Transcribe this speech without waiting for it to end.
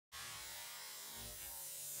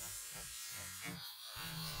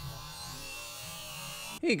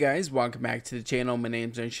Hey guys, welcome back to the channel. My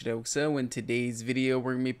name's NightShadowXO. In today's video,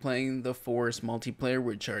 we're going to be playing the Forest multiplayer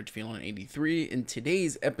with Charge Feeling 83. And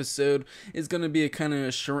today's episode is going to be a kind of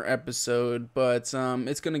a short episode, but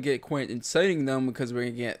it's going to get quite exciting though, because we're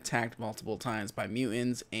going to get attacked multiple times by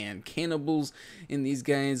mutants and cannibals. And these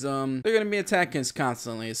guys, they're going to be attacking us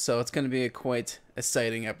constantly, so it's going to be a quite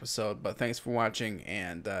exciting episode. But thanks for watching,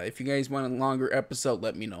 and if you guys want a longer episode,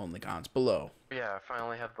 let me know in the comments below. Yeah, I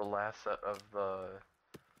finally have the last set of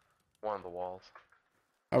one of the walls.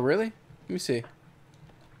 Oh really? Let me see.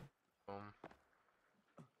 Um,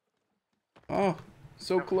 Oh,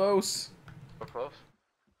 so close. so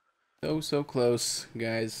close. So close,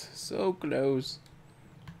 guys. So close.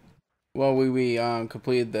 Well, we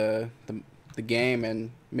completed the game and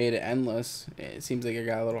made it endless. It seems like it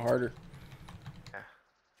got a little harder.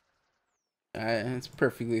 Yeah. It's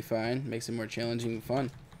perfectly fine. Makes it more challenging and fun.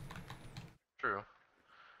 True.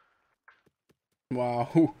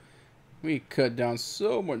 Wow, we cut down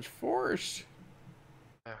so much forest.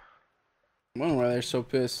 Yeah. I wonder why they're so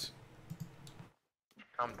pissed.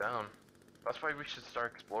 Calm down. That's why we should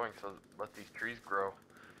start exploring, so let these trees grow.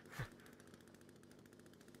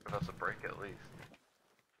 Give us a break at least.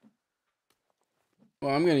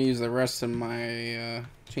 Well, I'm gonna use the rest of my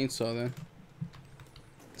chainsaw then.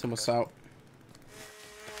 It's almost out.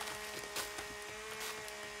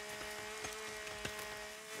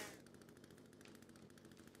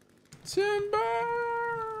 Timber!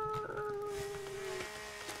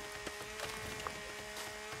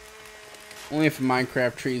 Only if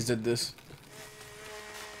Minecraft trees did this.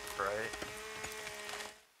 Right?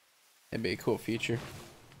 That'd be a cool feature.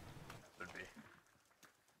 Would be.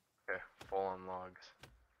 Okay, full on logs.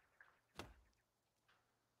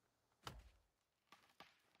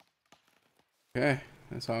 Okay,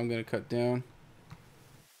 that's all I'm gonna cut down.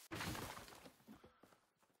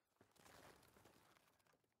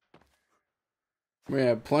 We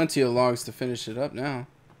have plenty of logs to finish it up now.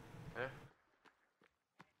 Yeah.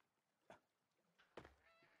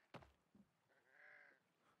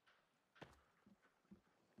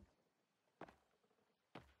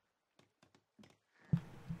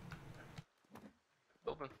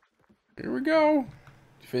 Building. Here we go.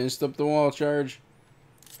 Finished up the wall charge.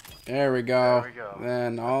 There we go. There we go.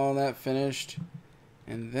 Then all that finished.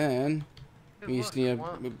 And then Hey, we just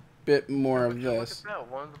look, need a bit more of Look this. at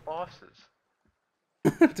that, one of the bosses.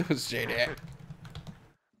 Don't say that.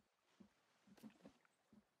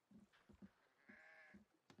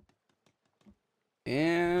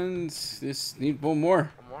 And this need one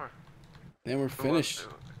more. One more. Then we're So finished.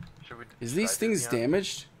 Should we Is these decide things to be on-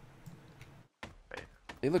 damaged? Wait.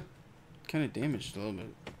 They look kind of damaged a little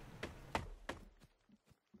bit.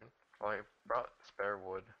 Well, I brought spare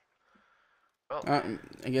wood. Well,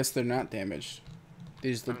 I guess they're not damaged.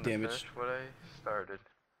 They just look I'm gonna damaged. finish what I started.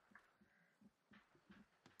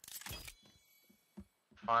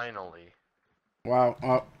 Finally. Wow.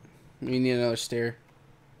 Oh, we need another stair.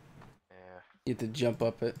 Yeah. You have to jump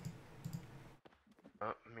up it.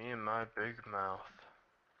 Oh, me and my big mouth.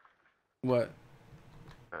 What?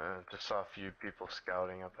 Just saw a few people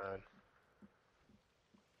scouting up ahead.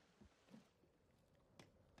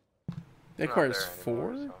 That Not car is there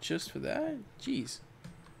 4 anymore, so. just for that? Jeez.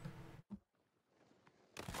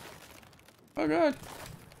 Oh god.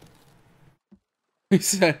 He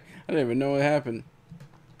said, I didn't even know what happened.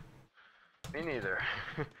 Me neither.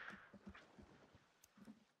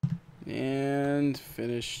 And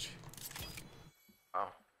finished.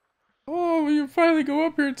 Oh. Oh, you finally go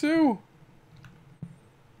up here too.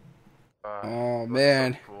 Oh Looks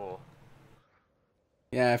man. So cool.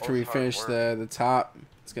 Yeah, after All we this hard finish work. the top,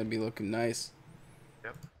 it's gonna be looking nice.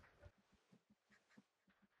 Yep.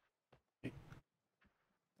 There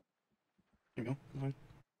you go. Come on.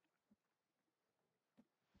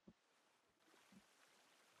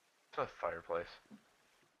 It's a fireplace.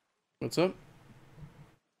 What's up?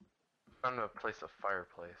 I'm gonna place a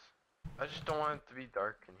fireplace. I just don't want it to be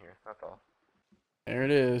dark in here. That's all. There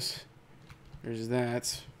it is. There's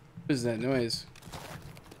that. What is that noise?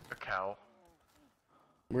 A cow.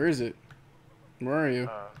 Where is it? Where are you?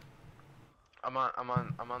 I'm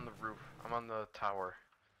on the roof. I'm on the tower.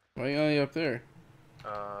 Why are you up there?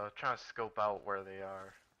 Trying to scope out where they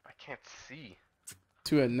are. I can't see.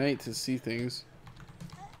 Too at night to see things.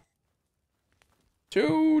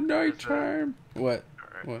 Too nighttime. What?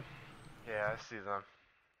 Alright. What? Yeah, I see them.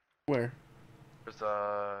 Where? There's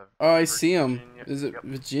a. Oh, I see them. Virginia- Is it Yep.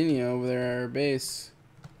 Virginia over there at our base?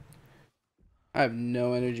 I have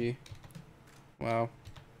no energy. Wow.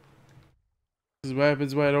 This is what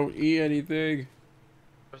happens when I don't eat anything.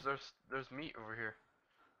 There's meat over here.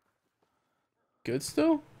 Good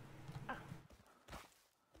still?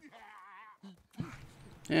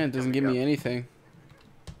 Yeah, it doesn't give me anything.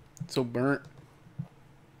 It's so burnt.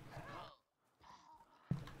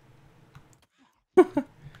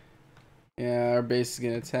 Yeah, our base is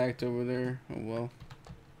getting attacked over there. Oh well.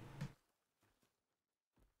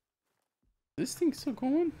 This thing's still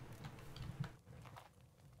going?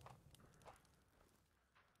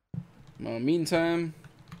 Well, meantime,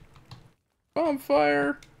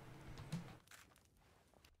 bonfire.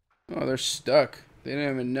 Oh, they're stuck. They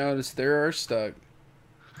didn't even notice they are stuck.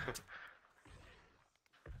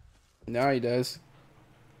 Now he does.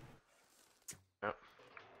 Yep.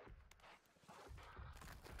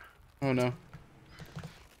 Oh no.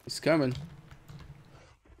 He's coming.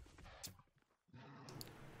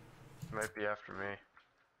 Might be after me.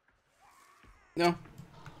 No.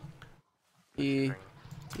 He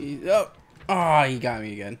oh. Oh, he got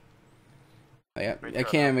me again. I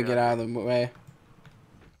can't even get out of the way.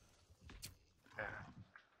 Yeah.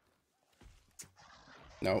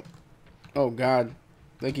 Nope. Oh god.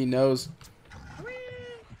 I think he knows.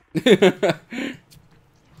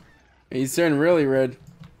 He's turning really red.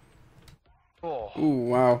 Oh. Ooh,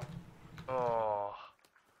 wow. Oh.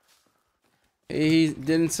 He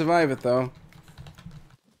didn't survive it though.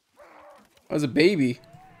 That was a baby.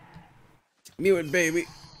 Mutant baby.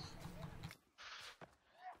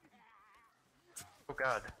 Oh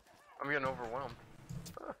god. I'm getting overwhelmed.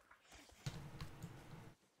 Ah.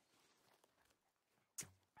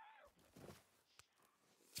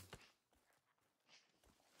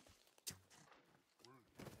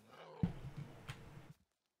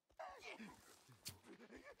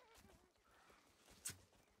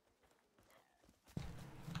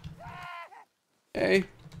 Hey.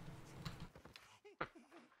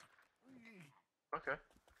 Okay.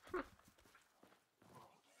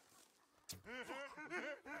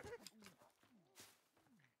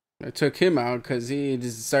 I took him out because he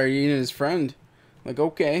just started eating his friend. Like,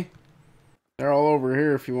 okay. They're all over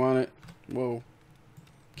here if you want it. Whoa.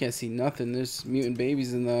 Can't see nothing. There's mutant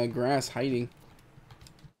babies in the grass hiding.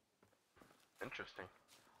 Interesting.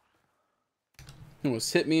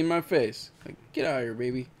 Almost hit me in my face. Like, get out of here,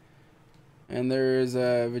 baby. And there's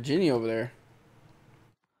Virginia over there.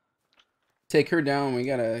 Take her down. We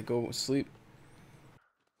gotta go sleep.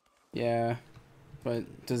 Yeah. But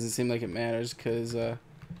it doesn't seem like it matters because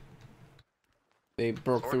they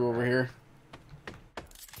broke through over here.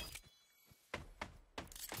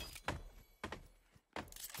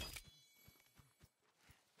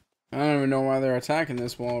 I don't even know why they're attacking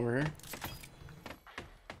this wall over here.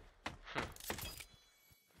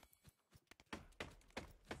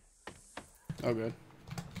 Oh, good.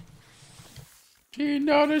 She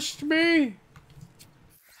noticed me.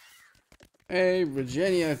 Hey,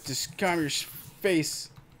 Virginia, just calm your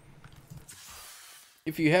face.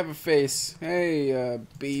 If you have a face. Hey,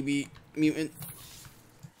 baby mutant.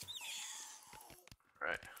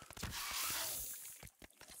 Right.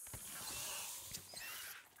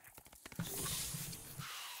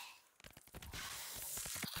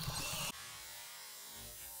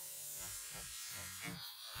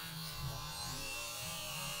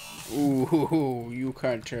 Ooh, you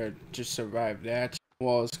can't just survive that.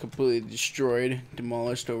 Wall is completely destroyed,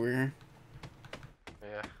 demolished over here.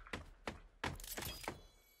 Yeah.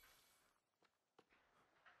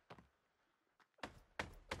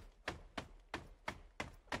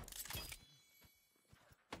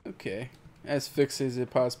 Okay, as fixed as it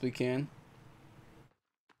possibly can.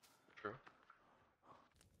 True.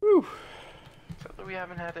 Whew. Except that we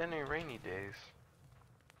haven't had any rainy days.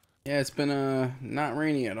 Yeah, it's been not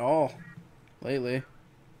rainy at all lately.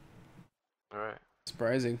 Alright.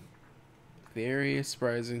 Surprising. Very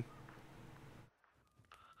surprising.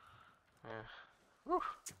 Yeah. Whew.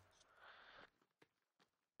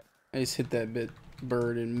 I just hit that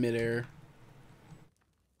bird in midair.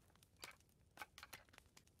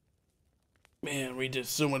 Man, we did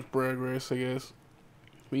so much progress, I guess.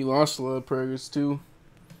 We lost a lot of progress too.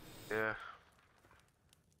 Yeah.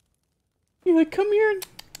 You're like, come here.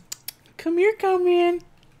 Come here, come in.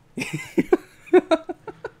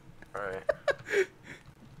 Alright.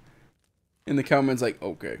 In the comments, like,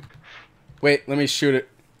 okay. Wait, let me shoot it.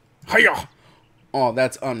 Hiya! Oh,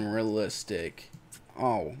 that's unrealistic.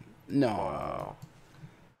 Oh, no. Wow.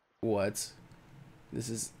 What?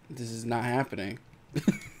 This is not happening.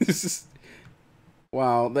 This is...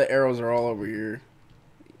 Wow, the arrows are all over here.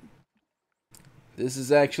 This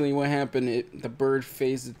is actually what happened. The bird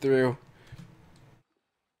phased it through.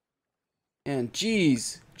 And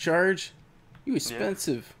jeez, charge, you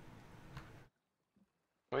expensive.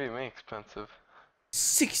 What do you mean expensive?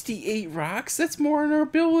 68 rocks? That's more in our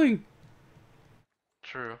building.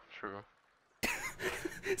 True, true.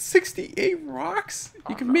 68 rocks?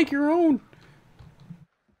 You can make your own.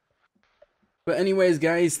 But anyways,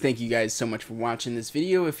 guys, thank you guys so much for watching this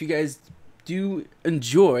video. If you guys do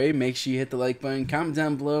enjoy, make sure you hit the like button, comment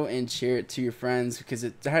down below, and share it to your friends because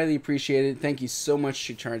it's highly appreciated. Thank you so much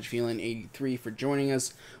to Charge Feeling 83 for joining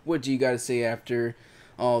us. What do you got to say after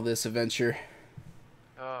all this adventure?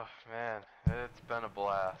 Oh man, it's been a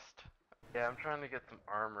blast. Yeah, I'm trying to get some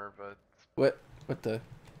armor, but What the?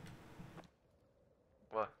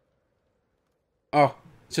 what? Oh,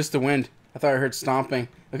 it's just the wind. I thought I heard stomping.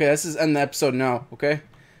 Okay, this is end the episode now. Okay,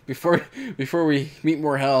 before we meet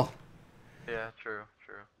more hell. Yeah, true.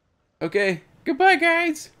 Okay, goodbye,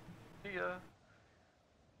 guys. See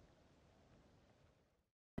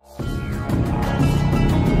ya.